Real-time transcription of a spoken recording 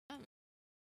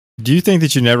Do you think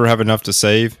that you never have enough to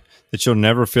save? That you'll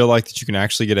never feel like that you can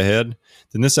actually get ahead?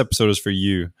 Then this episode is for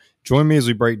you. Join me as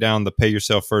we break down the pay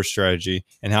yourself first strategy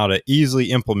and how to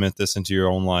easily implement this into your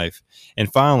own life.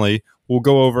 And finally, we'll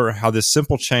go over how this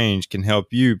simple change can help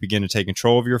you begin to take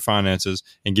control of your finances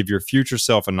and give your future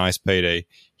self a nice payday.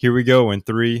 Here we go in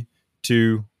 3,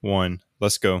 2, 1.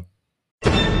 Let's go.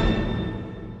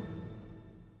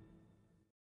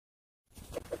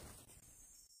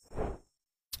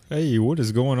 Hey, what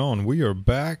is going on? We are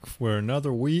back for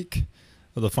another week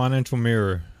of the Financial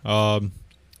Mirror. So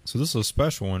this is a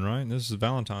special one, right? This is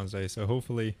Valentine's Day, so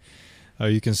hopefully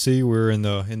you can see we're in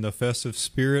the festive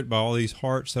spirit by all these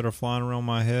hearts that are flying around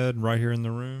my head right here in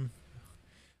the room.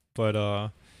 But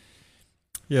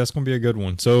yeah, it's gonna be a good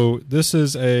one. So this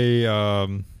is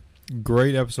a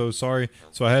great episode. Sorry,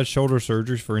 so I had shoulder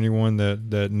surgery. For anyone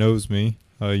that knows me,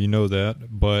 you know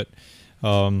that. But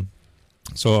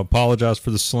so I apologize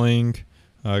for the sling.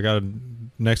 I got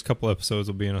next couple episodes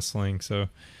will be in a sling, so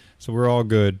we're all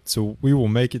good. So we will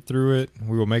make it through it.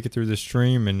 We will make it through this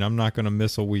stream, and I'm not going to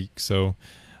miss a week. So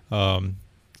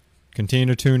continue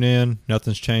to tune in.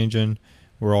 Nothing's changing.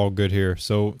 We're all good here.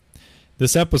 So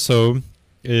this episode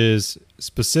is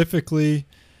specifically,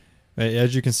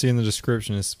 as you can see in the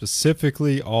description, is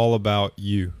specifically all about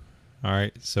you. All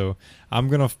right. So I'm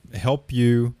going to help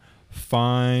you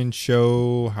find,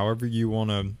 show, however you want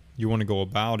to go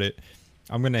about it.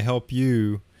 I'm going to help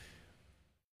you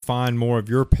find more of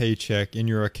your paycheck in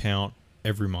your account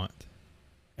every month.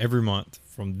 Every month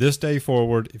from this day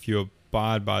forward, if you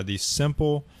abide by these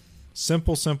simple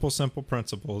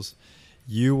principles,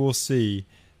 you will see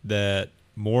that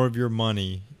more of your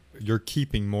money, you're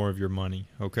keeping more of your money,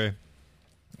 okay?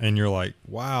 And you're like,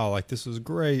 wow, like this is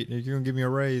great. You're going to give me a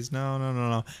raise.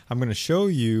 No. I'm going to show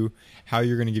you how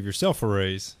you're going to give yourself a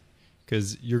raise.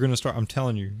 Because you're going to start, I'm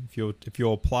telling you, if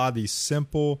you'll apply these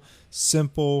simple, I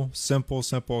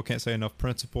can't say enough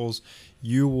principles,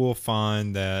 you will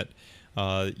find that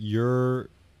the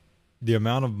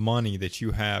amount of money that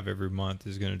you have every month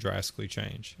is going to drastically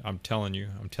change. I'm telling you,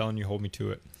 hold me to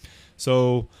it.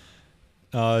 So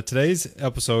today's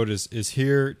episode is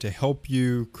here to help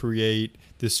you create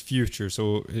this future.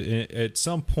 So at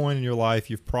some point in your life,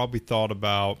 you've probably thought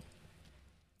about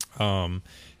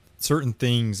certain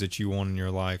things that you want in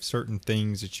your life, certain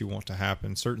things that you want to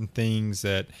happen, certain things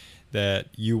that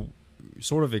you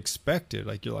sort of expected.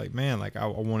 Like you're like, man, like I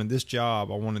wanted this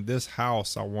job, I wanted this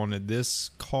house, I wanted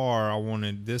this car, I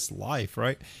wanted this life,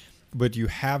 right? But you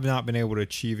have not been able to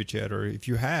achieve it yet. Or if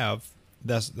you have,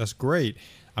 that's great.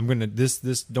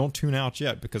 This don't tune out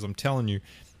yet, because I'm telling you,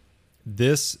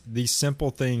 these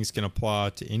simple things can apply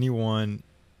to anyone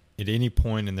at any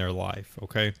point in their life.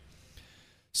 Okay.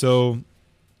 So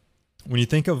when you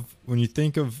think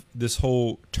of this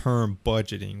whole term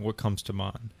budgeting, what comes to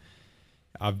mind?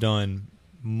 I've done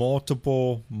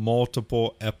multiple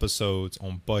episodes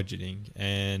on budgeting,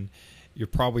 and you're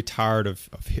probably tired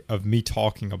of me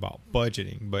talking about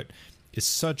budgeting, but it's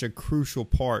such a crucial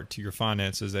part to your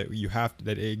finances that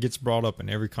that it gets brought up in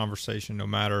every conversation, no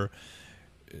matter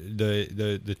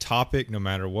the topic, no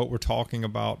matter what we're talking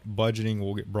about. Budgeting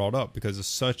will get brought up because it's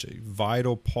such a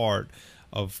vital part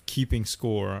of keeping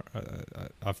score.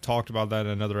 I've talked about that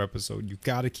in another episode. You've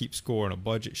got to keep score, and a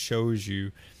budget shows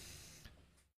you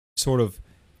it's sort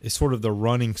of the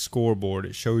running scoreboard.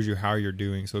 It shows you how you're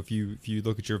doing. So if you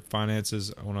look at your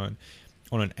finances on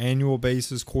an annual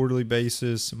basis, quarterly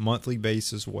basis, monthly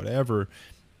basis, whatever,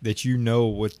 that you know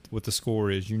what the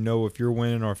score is. You know if you're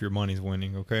winning or if your money's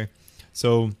winning, okay?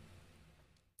 So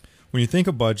when you think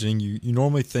of budgeting, you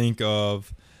normally think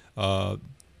of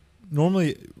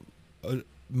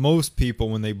most people,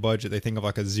 when they budget, they think of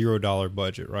like a $0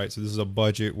 budget, right? So this is a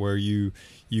budget where you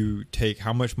take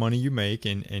how much money you make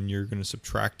and you're going to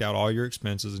subtract out all your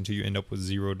expenses until you end up with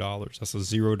 $0. That's a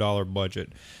 $0 budget.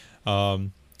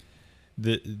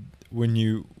 When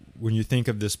you think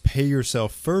of this pay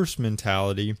yourself first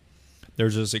mentality,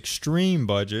 there's this extreme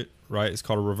budget, right? It's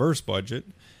called a reverse budget.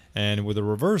 And with a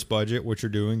reverse budget, what you're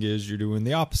doing is you're doing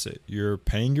the opposite. You're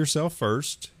paying yourself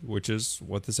first, which is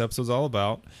what this episode's all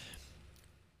about.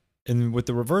 And with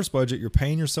the reverse budget, you're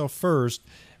paying yourself first,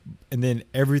 and then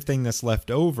everything that's left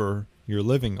over, you're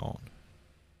living on.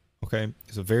 Okay,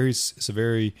 it's a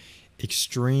very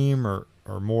extreme or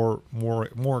more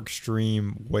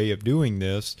extreme way of doing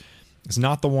this. It's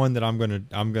not the one that I'm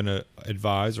gonna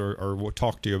advise or we'll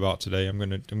talk to you about today. I'm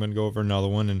gonna go over another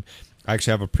one, and I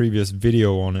actually have a previous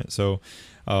video on it. So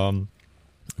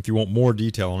if you want more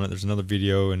detail on it, there's another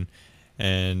video, and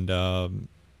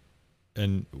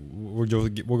we'll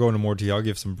go into more detail. I'll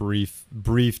give some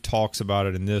brief talks about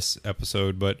it in this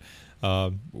episode, but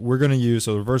We're going to use,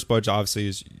 so the reverse budget obviously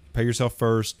is pay yourself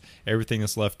first, everything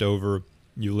that's left over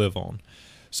you live on.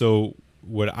 So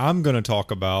what I'm going to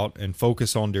talk about and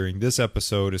focus on during this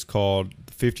episode is called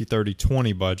the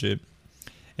 50-30-20 budget.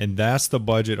 And that's the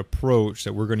budget approach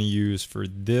that we're going to use for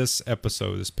this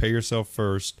episode, this Pay Yourself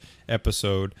First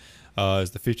episode,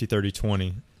 is the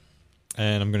 50-30-20.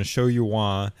 And I'm going to show you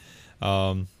why.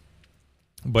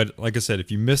 But like I said,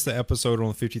 if you missed the episode on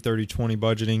the 50-30-20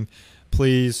 budgeting,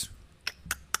 please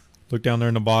look down there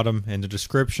in the bottom in the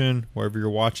description, wherever you're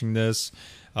watching this,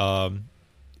 or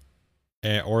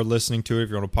listening to it. If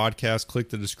you're on a podcast, click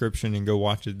the description and go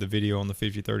watch the video on the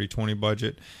 50-30-20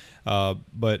 budget.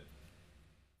 But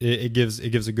it gives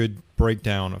a good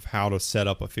breakdown of how to set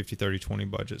up a 50-30-20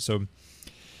 budget. So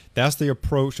that's the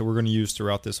approach that we're going to use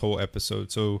throughout this whole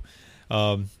episode. So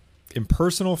in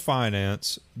personal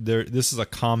finance, this is a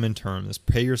common term. This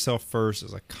pay yourself first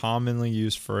is a commonly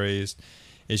used phrase.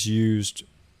 It's used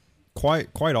quite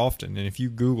often. And if you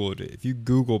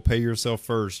Google pay yourself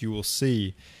first, you will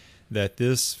see that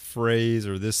this phrase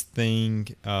or this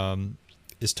thing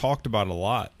is talked about a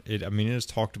lot. It is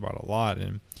talked about a lot.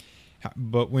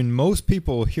 But when most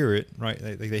people hear it, right,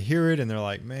 they hear it and they're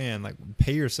like, man, like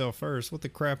pay yourself first. What the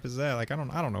crap is that? Like, I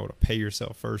don't know what a pay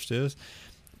yourself first is.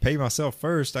 Pay myself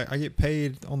first. I get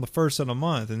paid on the first of the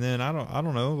month, and then I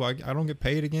don't know. I don't get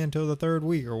paid again until the third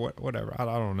week or whatever. I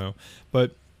don't know.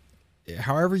 But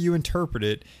however you interpret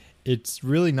it, it's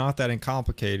really not that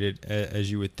complicated as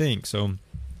you would think. So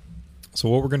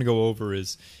what we're going to go over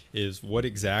is what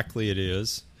exactly it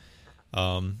is.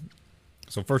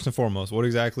 So first and foremost, what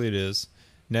exactly it is.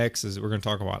 Next is we're going to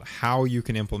talk about how you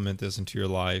can implement this into your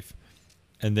life.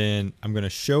 And then I'm going to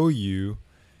show you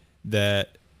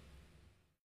that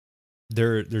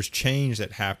there's change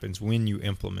that happens when you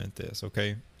implement this,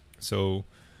 okay? So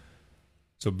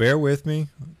bear with me.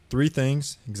 3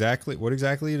 things, what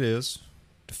exactly it is,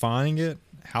 defining it,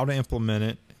 how to implement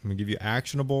it. I'm going to give you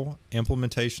actionable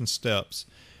implementation steps.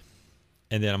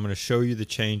 And then I'm going to show you the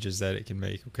changes that it can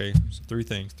make, okay? So 3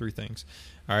 things.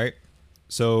 All right.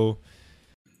 So,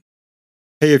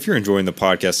 hey, if you're enjoying the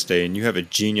podcast today and you have a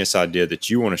genius idea that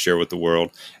you want to share with the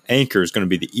world, Anchor is going to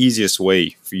be the easiest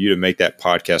way for you to make that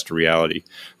podcast a reality.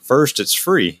 First, it's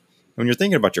free. When you're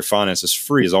thinking about your finances,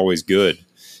 free is always good.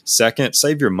 Second,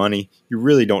 save your money. You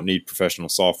really don't need professional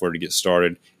software to get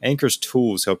started. Anchor's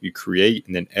tools help you create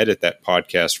and then edit that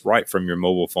podcast right from your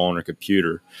mobile phone or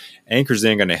computer. Anchor's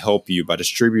then going to help you by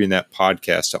distributing that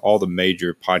podcast to all the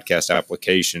major podcast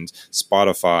applications,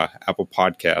 Spotify, Apple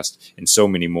Podcasts, and so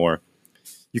many more.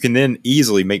 You can then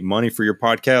easily make money for your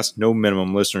podcast. No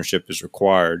minimum listenership is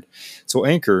required. So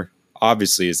Anchor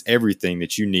obviously is everything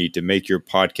that you need to make your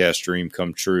podcast dream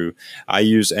come true. I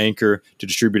use Anchor to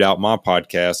distribute out my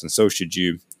podcast, and so should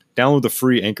you. Download the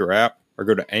free Anchor app or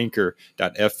go to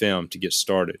anchor.fm to get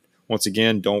started. Once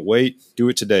again, don't wait. Do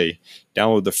it today.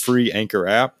 Download the free Anchor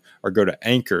app or go to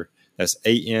Anchor. That's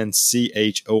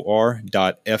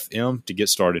ANCHOR.FM to get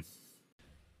started.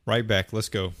 Right back. Let's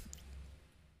go.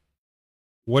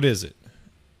 What is it?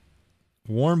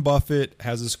 Warren Buffett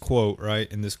has this quote, right?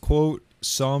 And this quote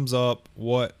sums up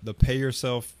what the pay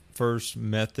yourself first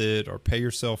method or pay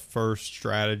yourself first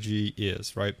strategy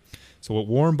is, right? So what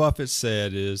Warren Buffett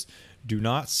said is, do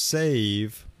not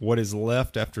save what is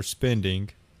left after spending,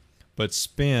 but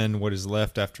spend what is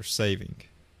left after saving.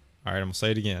 All right, I'm going to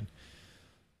say it again.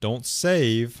 Don't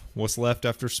save what's left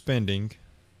after spending,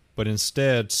 but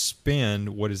instead spend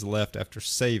what is left after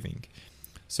saving.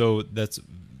 So that's,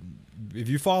 if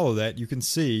you follow that, you can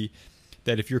see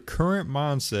that if your current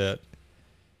mindset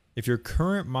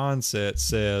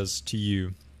says to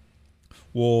you,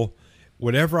 well,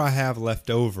 whatever I have left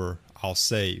over, I'll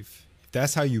save. If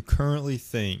that's how you currently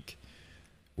think,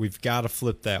 we've got to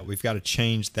flip that. We've got to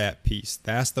change that piece.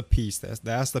 That's the piece.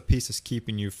 That's the piece that's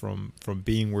keeping you from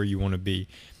being where you want to be.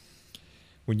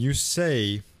 When you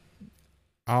say,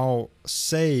 I'll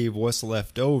save what's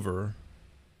left over,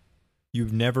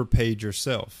 you've never paid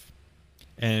yourself.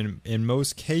 And in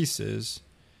most cases,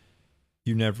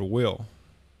 you never will.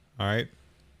 All right.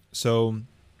 So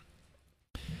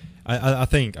I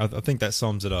think that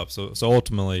sums it up. So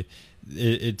ultimately,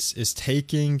 it's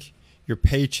taking your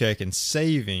paycheck and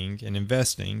saving and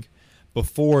investing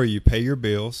before you pay your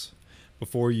bills,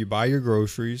 before you buy your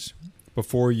groceries,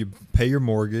 before you pay your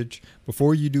mortgage,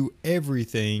 before you do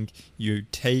everything. You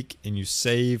take and you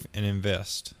save and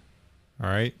invest. All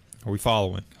right. Are we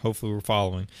following? Hopefully we're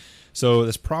following. So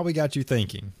that's probably got you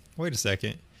thinking, wait a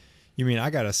second. You mean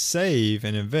I got to save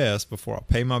and invest before I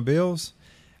pay my bills?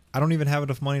 I don't even have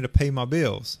enough money to pay my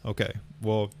bills. Okay.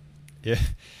 Well,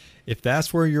 if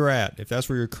that's where you're at, if that's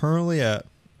where you're currently at,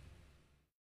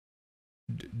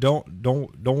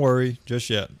 Don't worry just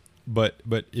yet. But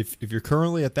if you're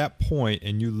currently at that point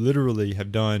and you literally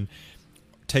have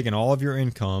taken all of your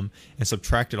income and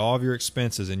subtracted all of your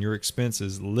expenses, and your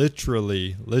expenses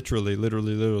literally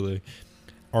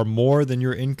are more than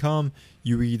your income,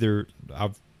 you either,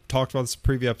 I've talked about this in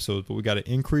previous episodes, but we got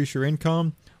to increase your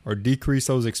income or decrease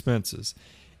those expenses.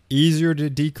 Easier to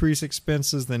decrease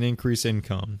expenses than increase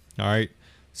income. All right.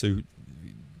 So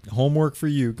homework for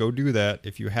you, go do that.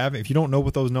 If you don't know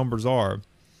what those numbers are,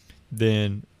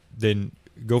 then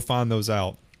go find those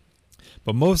out.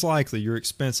 But most likely your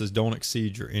expenses don't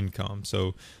exceed your income.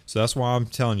 So that's why I'm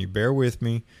telling you, bear with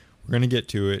me. We're going to get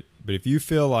to it. But if you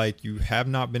feel like you have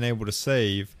not been able to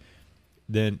save,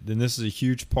 then this is a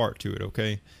huge part to it,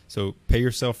 okay? So pay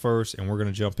yourself first, and we're going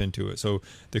to jump into it. So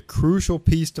the crucial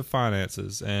piece to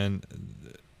finances, and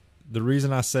the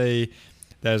reason I say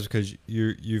that is because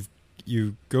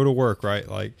you go to work, right?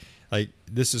 Like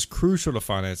this is crucial to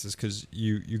finances, because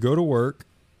you go to work,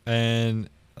 and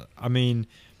I mean,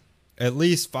 at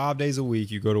least 5 days a week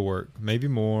you go to work, maybe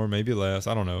more, maybe less,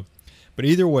 I don't know. But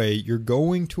either way, you're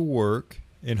going to work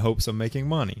in hopes of making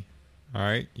money. All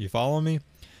right, you follow me?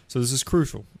 So this is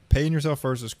crucial. Paying yourself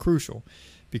first is crucial,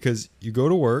 because you go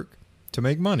to work to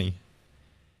make money.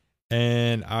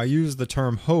 And I use the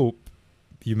term hope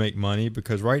you make money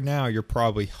because right now you're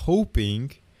probably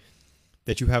hoping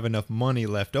that you have enough money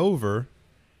left over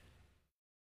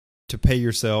to pay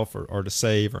yourself or to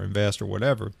save or invest or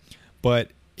whatever.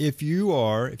 But if you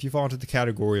fall into the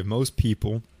category of most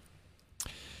people,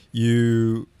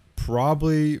 you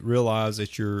probably realize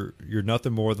that you're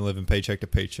nothing more than living paycheck to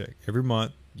paycheck. Every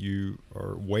month you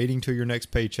are waiting till your next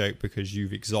paycheck because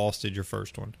you've exhausted your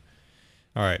first one.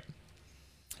 All right.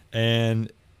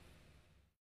 And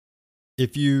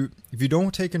if you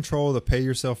don't take control of the pay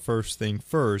yourself first thing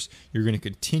first, you're going to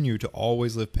continue to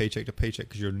always live paycheck to paycheck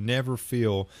because you'll never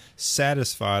feel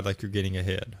satisfied like you're getting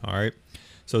ahead. All right.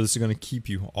 So this is going to keep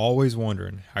you always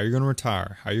wondering how you're going to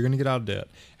retire, how you're going to get out of debt,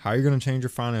 how you're going to change your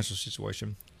financial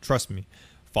situation. Trust me.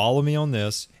 Follow me on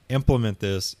this. Implement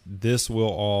this. This will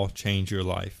all change your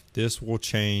life. This will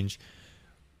change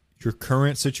your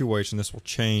current situation. This will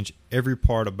change every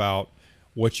part about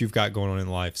what you've got going on in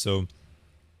life. So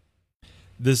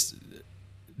this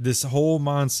whole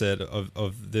mindset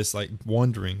of this, like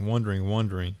wondering.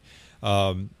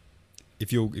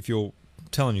 If you'll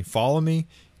telling you, follow me,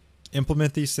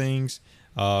 implement these things.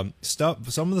 Some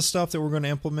of the stuff that we're going to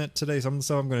implement today, some of the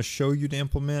stuff I'm going to show you to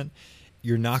implement,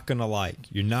 you're not going to like.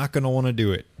 You're not going to want to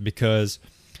do it because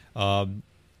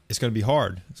it's going to be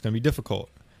hard. It's going to be difficult.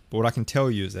 But what I can tell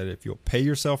you is that if you'll pay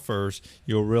yourself first,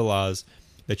 you'll realize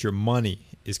that your money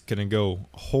is going to go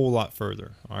a whole lot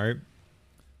further. All right.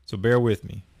 So bear with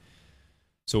me.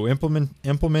 So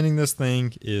implementing this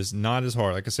thing is not as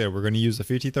hard. Like I said, we're going to use the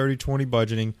 50-30-20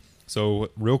 budgeting. So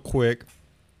real quick,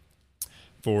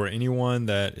 for anyone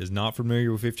that is not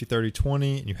familiar with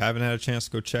 50-30-20 and you haven't had a chance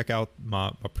to go check out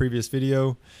my previous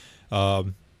video,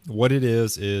 what it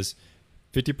is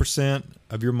 50%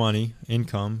 of your money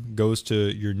income goes to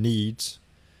your needs.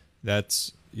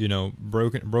 That's,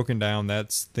 broken down.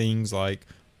 That's things like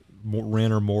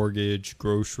rent or mortgage,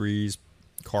 groceries,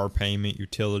 car payment,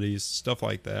 utilities, stuff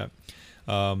like that.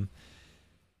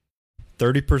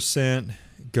 30%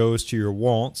 goes to your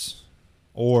wants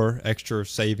or extra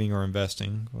saving or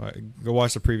investing. Go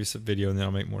watch the previous video and then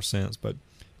it'll make more sense. But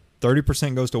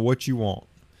 30% goes to what you want.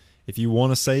 If you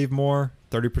want to save more,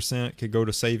 30% could go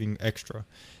to saving extra.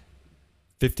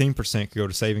 15% could go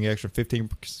to saving extra.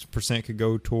 15% could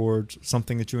go towards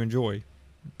something that you enjoy.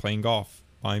 Playing golf,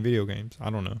 buying video games. I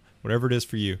don't know. Whatever it is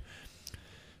for you.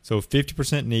 So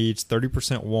 50% needs,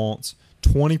 30% wants,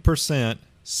 20%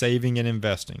 saving and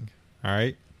investing. All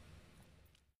right?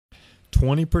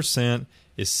 20%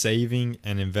 is saving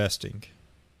and investing.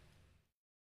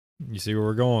 You see where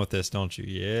we're going with this, don't you?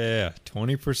 Yeah,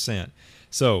 20%.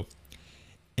 So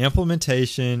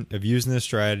implementation of using this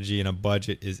strategy in a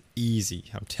budget is easy.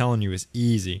 I'm telling you, it's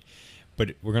easy.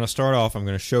 But we're going to start off. I'm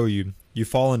going to show you. You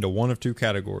fall into one of two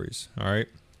categories. All right?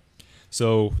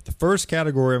 So the first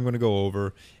category I'm going to go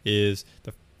over is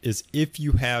if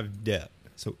you have debt.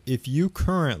 So if you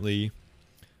currently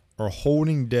are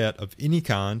holding debt of any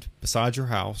kind besides your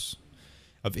house,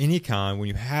 of any kind, when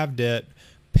you have debt,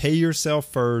 pay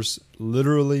yourself first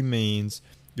literally means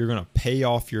you're going to pay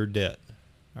off your debt.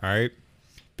 All right?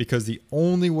 Because the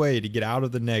only way to get out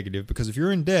of the negative, because if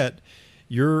you're in debt,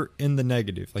 you're in the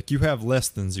negative. Like you have less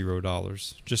than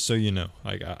 $0, just so you know.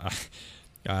 Like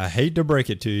I hate to break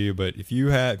it to you, but if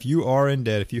you are in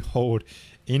debt, if you hold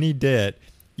any debt,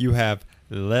 you have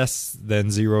less than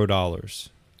 $0.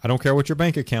 I don't care what your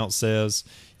bank account says.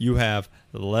 You have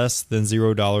less than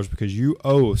 $0 because you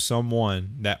owe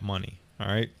someone that money. All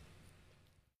right.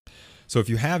 So if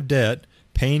you have debt,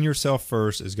 paying yourself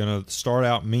first is going to start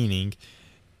out meaning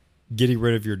getting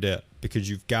rid of your debt because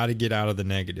you've got to get out of the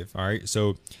negative. All right.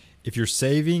 So if you're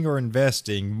saving or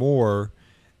investing more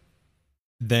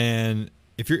than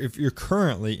if you're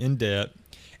currently in debt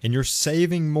and you're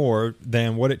saving more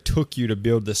than what it took you to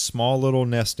build this small little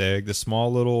nest egg, this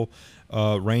small little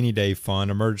rainy day fund,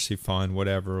 emergency fund,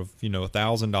 whatever, of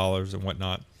 $1,000 and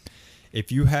whatnot.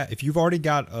 If you've already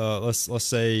got let's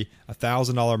say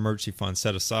 $1,000 emergency fund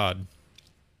set aside,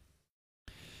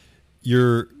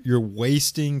 you're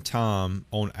wasting time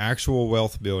on actual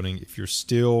wealth building if you're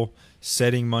still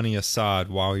setting money aside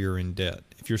while you're in debt.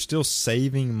 If you're still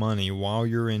saving money while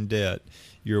you're in debt,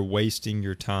 you're wasting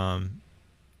your time.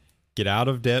 Get out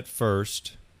of debt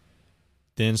first,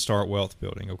 then start wealth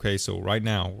building. Okay, so right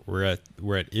now we're at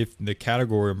if the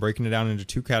category, I'm breaking it down into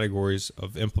two categories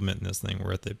of implementing this thing.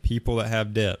 We're at the people that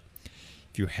have debt.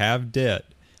 If you have debt,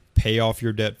 pay off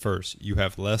your debt first. You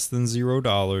have less than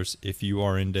 $0 if you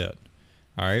are in debt.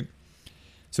 All right.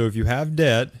 So if you have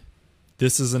debt,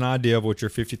 this is an idea of what your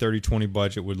 50-30-20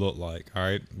 budget would look like. All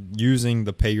right. Using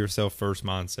the pay yourself first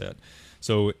mindset.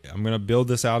 So I'm going to build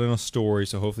this out in a story.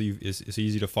 So hopefully it's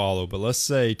easy to follow. But let's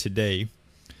say today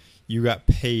you got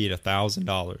paid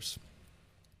 $1,000.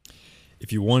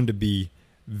 If you wanted to be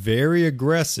very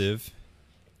aggressive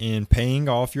in paying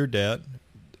off your debt,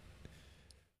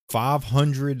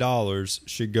 $500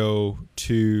 should go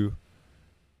to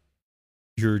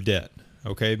your debt.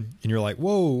 Okay. And you're like,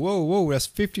 whoa, that's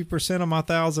 50% of my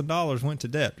 $1,000 went to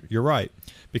debt. You're right.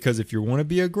 Because if you want to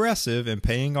be aggressive in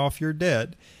paying off your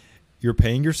debt, you're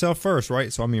paying yourself first,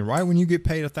 right? So, I mean, right when you get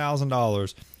paid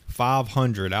 $1,000,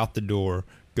 $500 out the door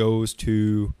goes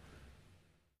to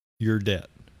your debt.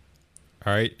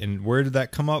 All right. And where did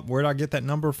that come up? Where did I get that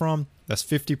number from? That's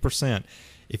 50%.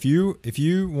 If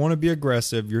you want to be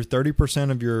aggressive, your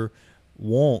 30% of your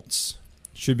wants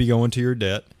should be going to your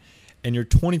debt. And your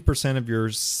 20% of your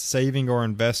saving or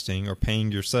investing or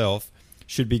paying yourself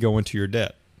should be going to your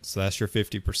debt. So that's your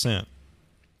 50%.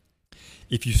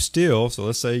 If you still, so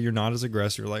let's say you're not as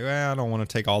aggressive, you're like, well, I don't want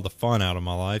to take all the fun out of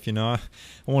my life. I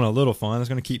want a little fun. It's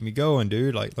going to keep me going,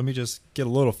 dude. Like, let me just get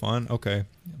a little fun. Okay,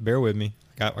 bear with me.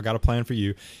 I got a plan for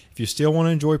you. If you still want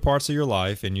to enjoy parts of your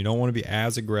life and you don't want to be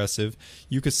as aggressive,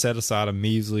 you could set aside a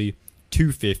measly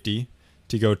 $250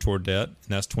 to go toward debt, and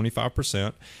that's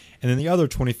 25%. And then the other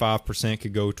 25%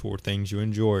 could go toward things you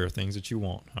enjoy or things that you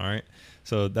want. All right.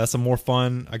 So that's a more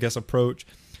fun, I guess, approach.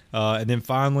 And then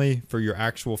finally, for your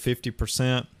actual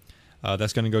 50%,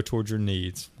 that's going to go towards your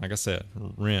needs. Like I said,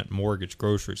 rent, mortgage,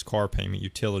 groceries, car payment,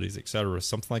 utilities, etc.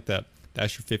 Something like that.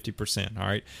 That's your 50%. All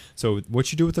right. So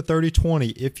what you do with the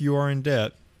 30-20, if you are in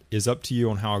debt, is up to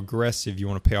you on how aggressive you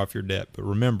want to pay off your debt. But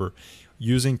remember,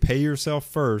 using pay yourself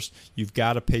first, you've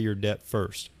got to pay your debt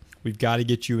first. We've got to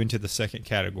get you into the second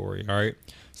category, all right?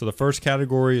 So the first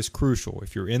category is crucial.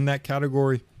 If you're in that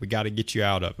category, we got to get you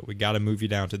out of it. We got to move you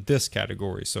down to this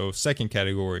category. So second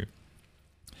category,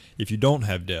 if you don't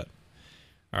have debt,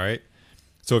 all right?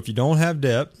 So if you don't have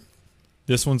debt,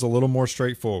 this one's a little more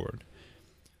straightforward.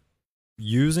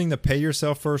 Using the pay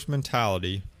yourself first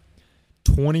mentality,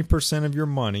 20% of your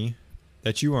money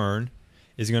that you earn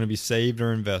is going to be saved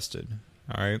or invested,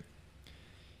 all right?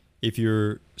 If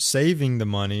you're saving the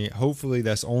money, hopefully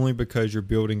that's only because you're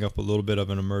building up a little bit of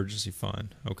an emergency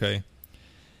fund, okay?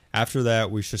 After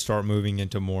that, we should start moving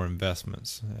into more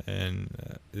investments.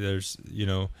 And there's,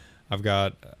 I've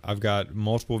got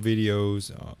multiple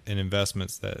videos and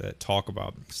investments that talk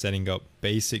about setting up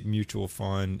basic mutual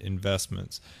fund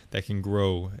investments that can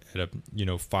grow at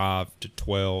a 5 to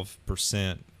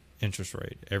 12% interest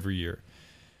rate every year.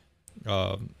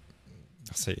 I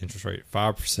say interest rate,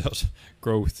 5%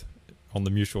 growth on the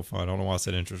mutual fund. I don't know why I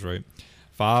said interest rate.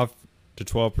 5 to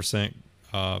 12%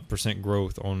 percent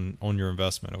growth on your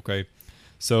investment. Okay,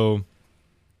 so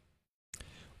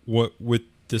what with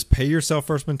this pay yourself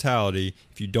first mentality,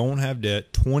 if you don't have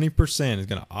debt, 20% is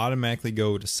going to automatically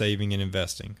go to saving and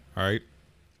investing. All right,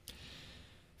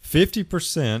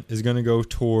 50% is going to go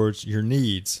towards your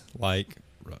needs like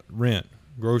rent,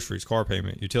 groceries, car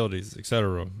payment, utilities,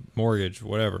 etc., mortgage,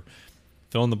 whatever.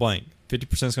 Fill in the blank.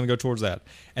 50% is going to go towards that.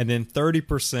 And then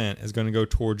 30% is going to go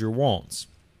towards your wants.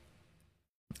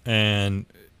 And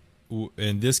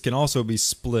this can also be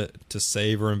split to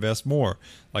save or invest more.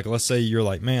 Like, let's say you're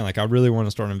like, man, like I really want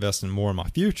to start investing more in my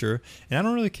future, and I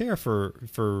don't really care for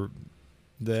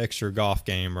the extra golf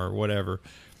game or whatever.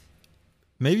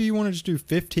 Maybe you want to just do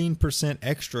 15%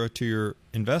 extra to your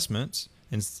investments,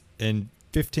 and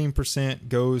 15%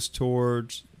 goes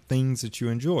towards things that you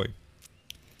enjoy.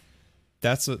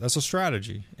 That's a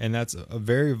strategy, and that's a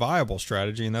very viable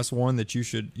strategy, and that's one that you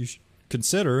should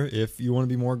consider if you want to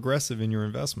be more aggressive in your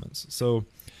investments. So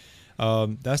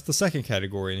that's the second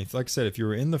category. And like I said, if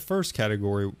you're in the first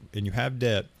category and you have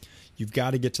debt, you've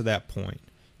got to get to that point.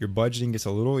 Your budgeting gets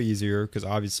a little easier because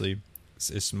obviously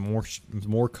it's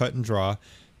more cut and dry.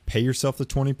 Pay yourself the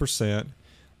 20%,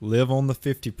 live on the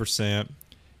 50%.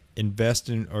 Invest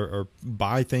in or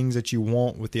buy things that you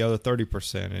want with the other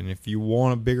 30%. And if you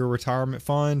want a bigger retirement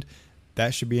fund,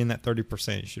 that should be in that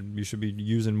 30%. You should be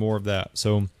using more of that.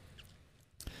 So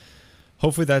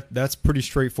hopefully that's pretty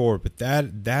straightforward. But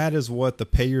that is what the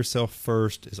pay yourself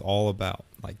first is all about.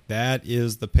 Like that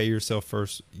is the pay yourself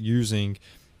first using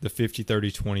the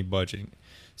 50-30-20 budgeting.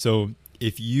 So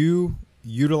if you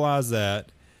utilize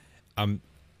that,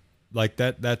 like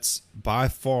that's by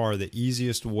far the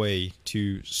easiest way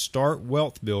to start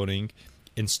wealth building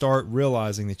and start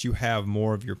realizing that you have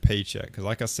more of your paycheck. Because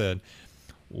like I said,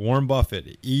 Warren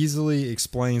Buffett easily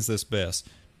explains this best.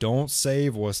 Don't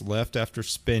save what's left after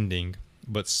spending,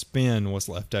 but spend what's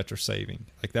left after saving.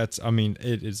 Like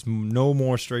it is no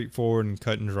more straightforward and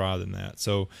cut and dry than that.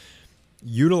 So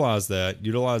utilize that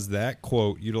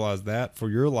quote, utilize that for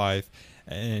your life,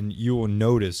 and you will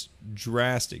notice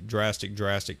drastic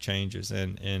changes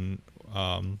in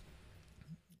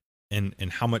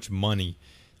how much money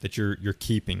that you're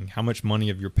keeping, how much money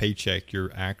of your paycheck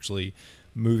you're actually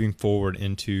moving forward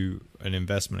into an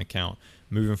investment account,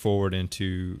 moving forward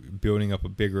into building up a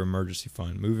bigger emergency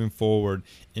fund, moving forward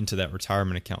into that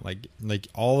retirement account. Like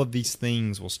all of these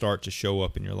things will start to show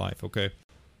up in your life. Okay.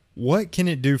 What can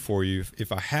it do for you?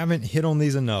 If I haven't hit on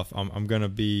these enough, I'm gonna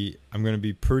be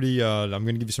pretty. I'm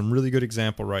gonna give you some really good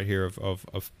example right here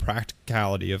of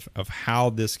practicality of how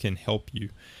this can help you.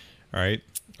 All right,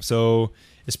 so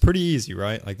it's pretty easy,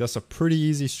 right? Like that's a pretty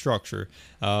easy structure.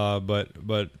 But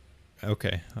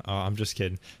okay, I'm just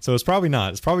kidding. So it's probably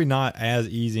not. It's probably not as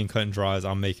easy and cut and dry as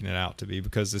I'm making it out to be,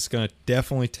 because it's gonna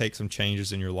definitely take some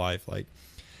changes in your life. Like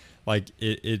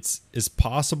it's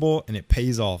possible and it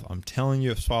pays off. I'm telling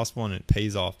you, it's possible and it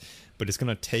pays off, but it's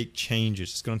going to take changes.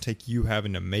 It's going to take you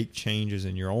having to make changes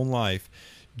in your own life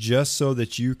just so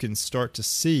that you can start to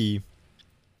see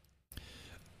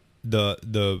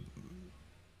the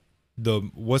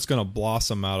what's going to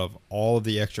blossom out of all of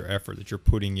the extra effort that you're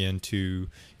putting into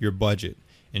your budget,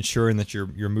 ensuring that you're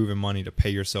moving money to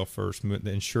pay yourself first,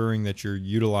 ensuring that you're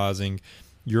utilizing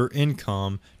your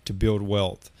income to build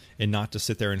wealth and not to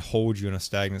sit there and hold you in a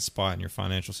stagnant spot in your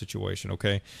financial situation.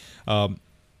 Okay.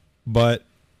 But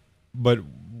what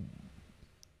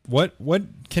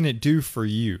can it do for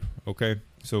you? Okay.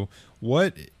 So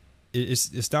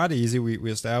it's not easy.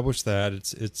 We established that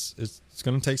it's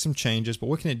going to take some changes, but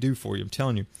what can it do for you? I'm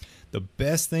telling you, the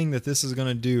best thing that this is going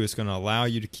to do is going to allow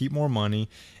you to keep more money.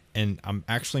 And I'm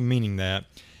actually meaning that.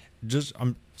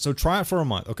 So try it for a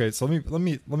month. Okay. So let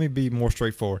me be more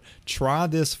straightforward. Try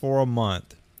this for a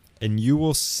month, and you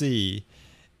will see,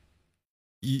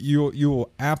 you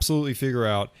will absolutely figure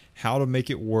out how to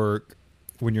make it work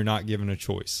when you're not given a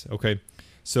choice. Okay.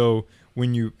 So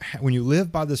when you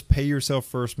live by this pay yourself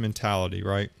first mentality,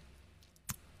 right?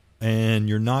 And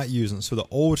you're not using, so the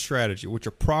old strategy, which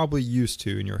you're probably used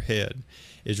to in your head,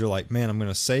 is you're like, man, I'm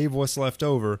going to save what's left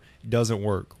over. It doesn't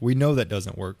work. We know that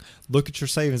doesn't work. Look at your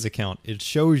savings account. It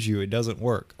shows you it doesn't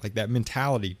work. Like that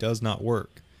mentality does not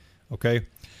work. Okay.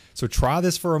 So try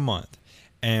this for a month.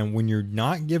 And when you're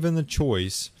not given the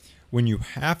choice, when you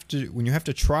have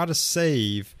to try to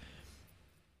save,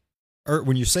 or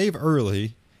when you save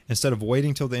early instead of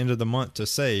waiting till the end of the month to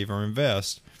save or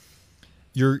invest,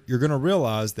 you're going to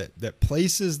realize that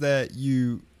places that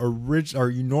you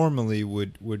normally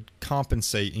would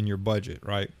compensate in your budget,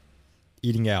 right?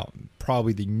 Eating out,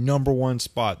 probably the number one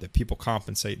spot that people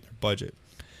compensate in their budget.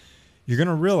 You're going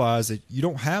to realize that you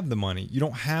don't have the money. You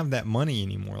don't have that money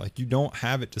anymore. Like you don't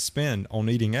have it to spend on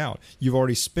eating out. You've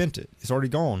already spent it. It's already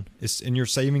gone. And you're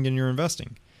saving and you're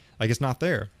investing. Like it's not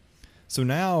there. So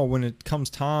now when it comes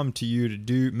time to you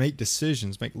to make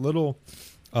decisions, make little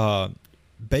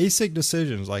basic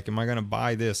decisions like, am I going to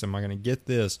buy this? Am I going to get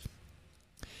this?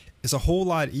 It's a whole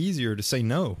lot easier to say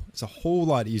no. It's a whole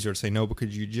lot easier to say no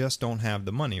because you just don't have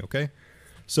the money, okay?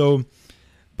 So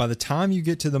by the time you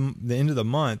get to the end of the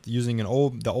month, using the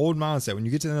old mindset, when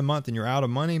you get to the end of the month and you're out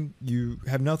of money, you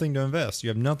have nothing to invest. You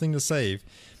have nothing to save.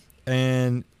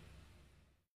 And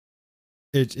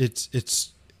it's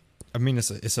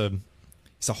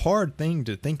a hard thing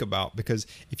to think about, because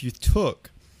if you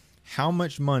took how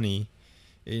much money,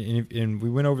 and we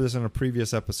went over this in a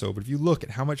previous episode, but if you look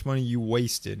at how much money you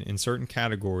wasted in certain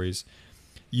categories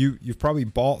you've probably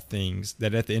bought things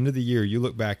that at the end of the year you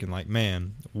look back and like,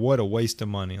 man, what a waste of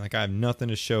money. Like I have nothing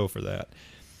to show for that.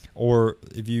 Or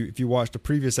if you watched a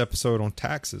previous episode on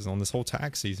taxes, on this whole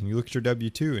tax season, you look at your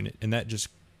W-2 and that just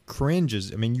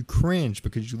cringes. I mean, you cringe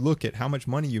because you look at how much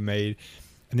money you made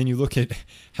and then you look at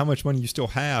how much money you still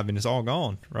have and it's all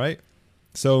gone, right?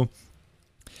 So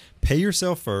pay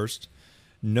yourself first.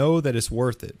 Know that it's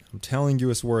worth it. I'm telling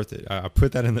you it's worth it. I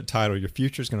put that in the title. Your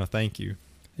future is going to thank you.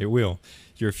 It will.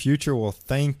 Your future will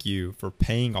thank you for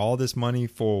paying all this money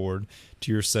forward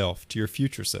to yourself, to your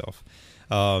future self.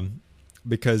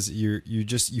 Because you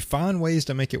find ways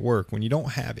to make it work. When you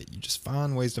don't have it, you just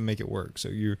find ways to make it work. So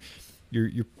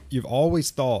you've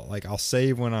always thought like, I'll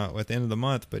save at the end of the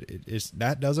month, but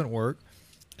that doesn't work.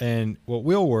 And what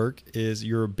will work is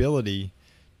your ability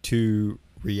to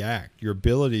react, your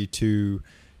ability to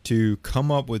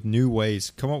come up with new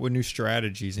ways, come up with new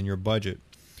strategies in your budget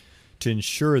to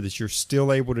ensure that you're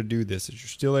still able to do this, that you're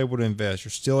still able to invest,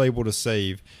 you're still able to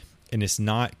save, and it's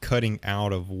not cutting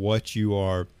out of what you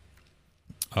are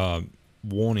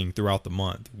wanting throughout the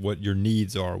month, what your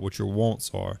needs are, what your wants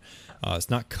are. It's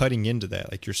not cutting into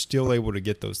that. Like you're still able to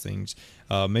get those things.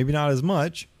 Maybe not as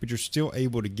much, but you're still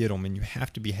able to get them, and you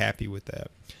have to be happy with that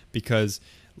because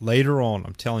later on,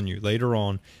 I'm telling you, later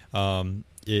on,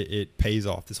 it pays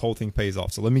off. This whole thing pays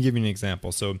off. So let me give you an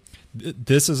example. So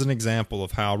this is an example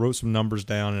of how I wrote some numbers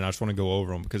down, and I just want to go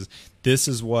over them because this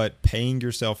is what paying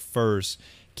yourself first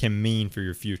can mean for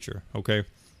your future. Okay.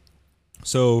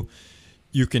 So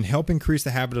you can help increase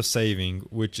the habit of saving,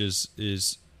 which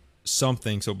is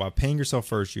something. So by paying yourself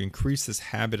first, you increase this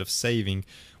habit of saving,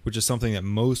 which is something that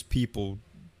most people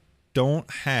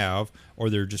don't have, or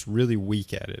they're just really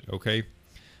weak at it. Okay.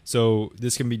 So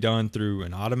this can be done through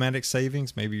an automatic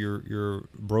savings. Maybe your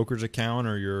brokerage account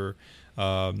or your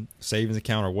savings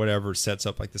account or whatever sets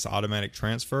up like this automatic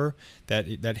transfer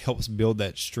that helps build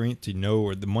that strength to know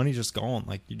where the money's just gone.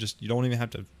 Like you don't even have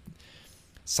to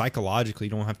psychologically,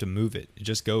 you don't have to move it. It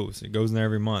just goes. It goes in there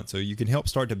every month. So you can help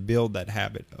start to build that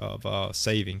habit of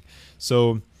saving.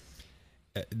 So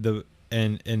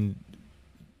and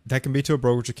that can be to a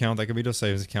brokerage account, that can be to a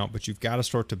savings account, but you've got to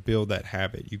start to build that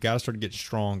habit. You've got to start to get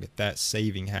strong at that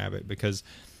saving habit because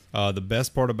the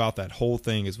best part about that whole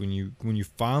thing is when you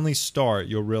finally start,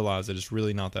 you'll realize that it's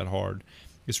really not that hard.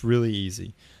 It's really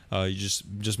easy. You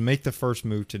just make the first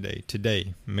move today.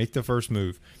 Today, make the first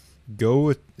move. Go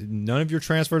with none of your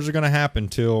transfers are going to happen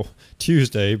till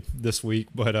Tuesday this week,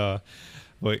 but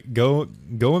go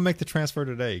and make the transfer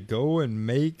today. Go and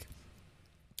make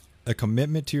a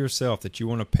commitment to yourself that you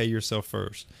want to pay yourself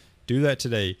first. Do that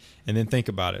today and then think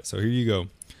about it. So here you go.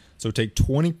 So take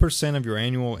 20% of your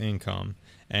annual income,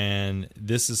 and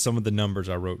this is some of the numbers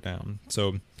I wrote down.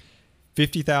 So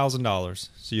 $50,000.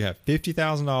 So you have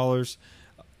 $50,000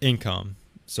 income.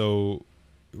 So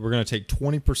we're going to take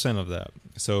 20% of that.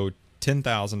 So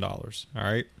 $10,000. All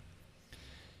right.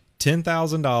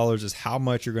 $10,000 is how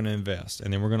much you're going to invest.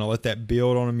 And then we're going to let that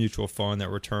build on a mutual fund that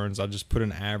returns. I'll just put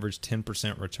an average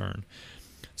 10% return.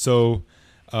 So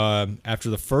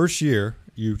after the first year,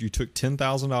 you took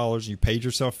 $10,000, you paid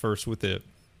yourself first with it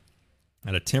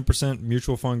at a 10%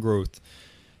 mutual fund growth.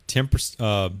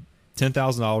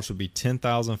 $10,000 would be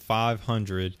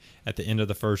 $10,500 at the end of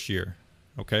the first year.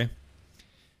 Okay.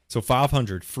 So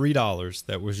 $500 free dollars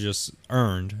that was just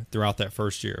earned throughout that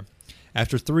first year.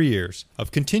 After 3 years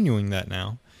of continuing that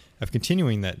now,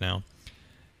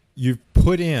 you've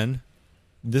put in,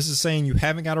 this is saying you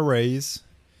haven't got a raise,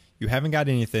 you haven't got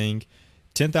anything,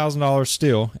 $10,000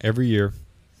 still every year.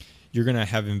 You're going to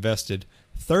have invested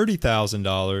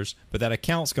 $30,000, but that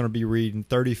account's going to be reading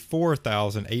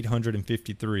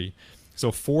 $34,853.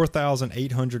 So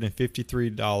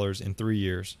 $4,853 in 3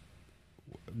 years.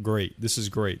 Great. This is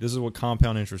great. This is what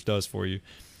compound interest does for you.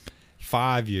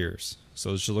 5 years.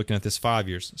 So just looking at this 5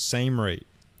 years, same rate.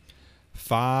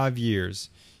 5 years,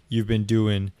 you've been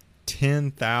doing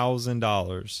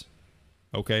 $10,000.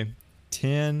 Okay?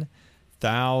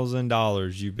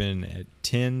 $10,000. You've been at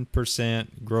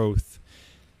 10% growth.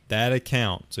 That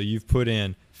account, so you've put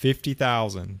in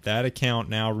 $50,000. That account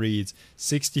now reads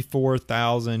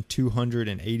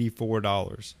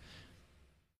 $64,284.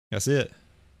 That's it.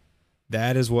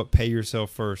 That is what pay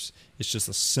yourself first. It's just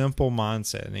a simple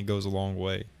mindset, and it goes a long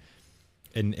way.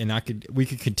 And we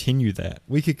could continue that.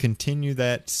 We could continue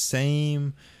that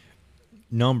same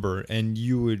number, and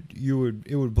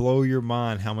it would blow your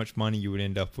mind how much money you would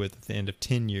end up with at the end of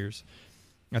 10 years,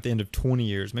 at the end of 20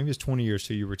 years. Maybe it's 20 years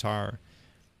till you retire.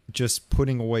 Just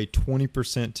putting away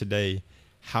 20% today,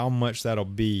 how much that'll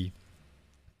be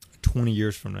 20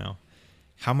 years from now,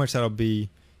 how much that'll be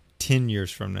 10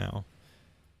 years from now.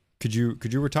 Could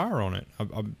you retire on it?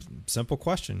 A simple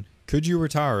question. Could you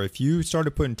retire if you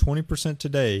started putting 20%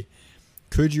 today?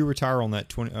 Could you retire on that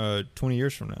 20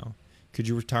 years from now? Could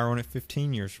you retire on it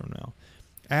 15 years from now?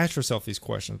 Ask yourself these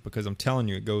questions, because I'm telling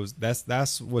you, it goes.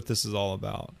 That's what this is all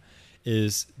about.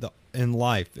 In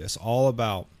life, it's all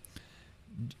about.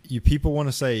 You people want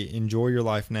to say enjoy your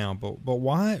life now, but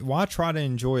why try to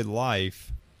enjoy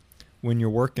life when you're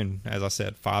working, as I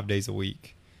said, 5 days a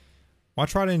week? Why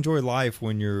try to enjoy life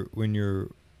when you're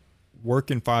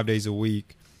working 5 days a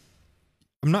week?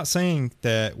 I'm not saying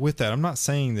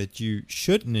that you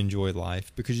shouldn't enjoy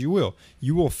life, because you will.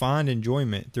 You will find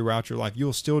enjoyment throughout your life. You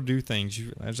will still do things.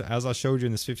 As I showed you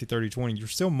in this 50-30-20, you're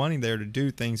still money there to do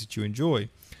things that you enjoy.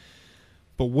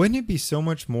 But wouldn't it be so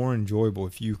much more enjoyable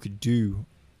if you could do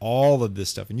all of this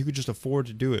stuff and you could just afford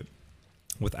to do it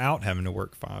without having to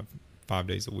work five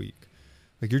days a week?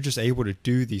 Like, you're just able to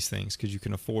do these things because you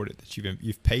can afford it. That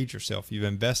you've paid yourself, you've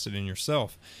invested in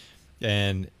yourself,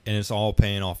 and it's all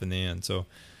paying off in the end. So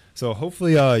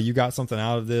hopefully you got something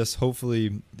out of this.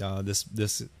 Hopefully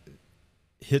this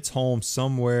hits home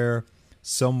somewhere,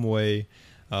 some way,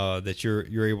 that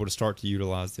you're able to start to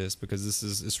utilize this, because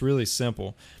it's really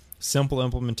simple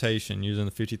implementation using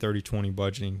the 50-30-20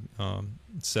 budgeting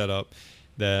setup,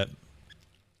 that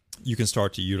you can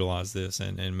start to utilize this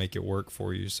and make it work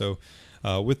for you. So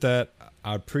with that,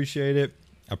 I appreciate it.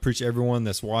 I appreciate everyone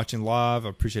that's watching live. I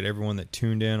appreciate everyone that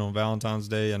tuned in on Valentine's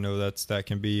Day. I know that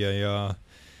can be a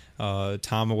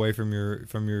time away from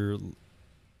your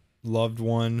loved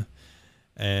one,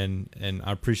 and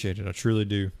I appreciate it. I truly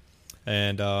do.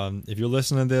 And if you're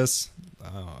listening to this,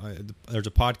 there's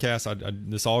a podcast.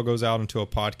 This all goes out into a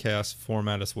podcast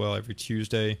format as well every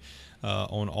Tuesday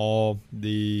on all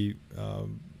the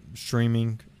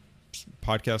streaming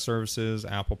podcast services: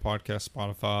 Apple Podcasts,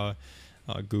 Spotify,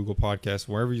 Google Podcasts,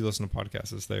 wherever you listen to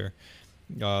podcasts, it's there.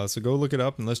 So go look it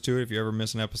up and listen to it. If you ever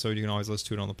miss an episode, you can always listen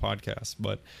to it on the podcast.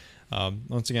 But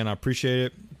once again, I appreciate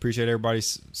it. Appreciate everybody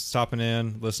stopping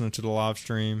in, listening to the live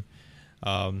stream.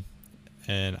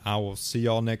 And I will see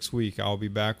y'all next week. I'll be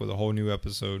back with a whole new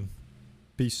episode.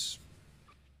 Peace.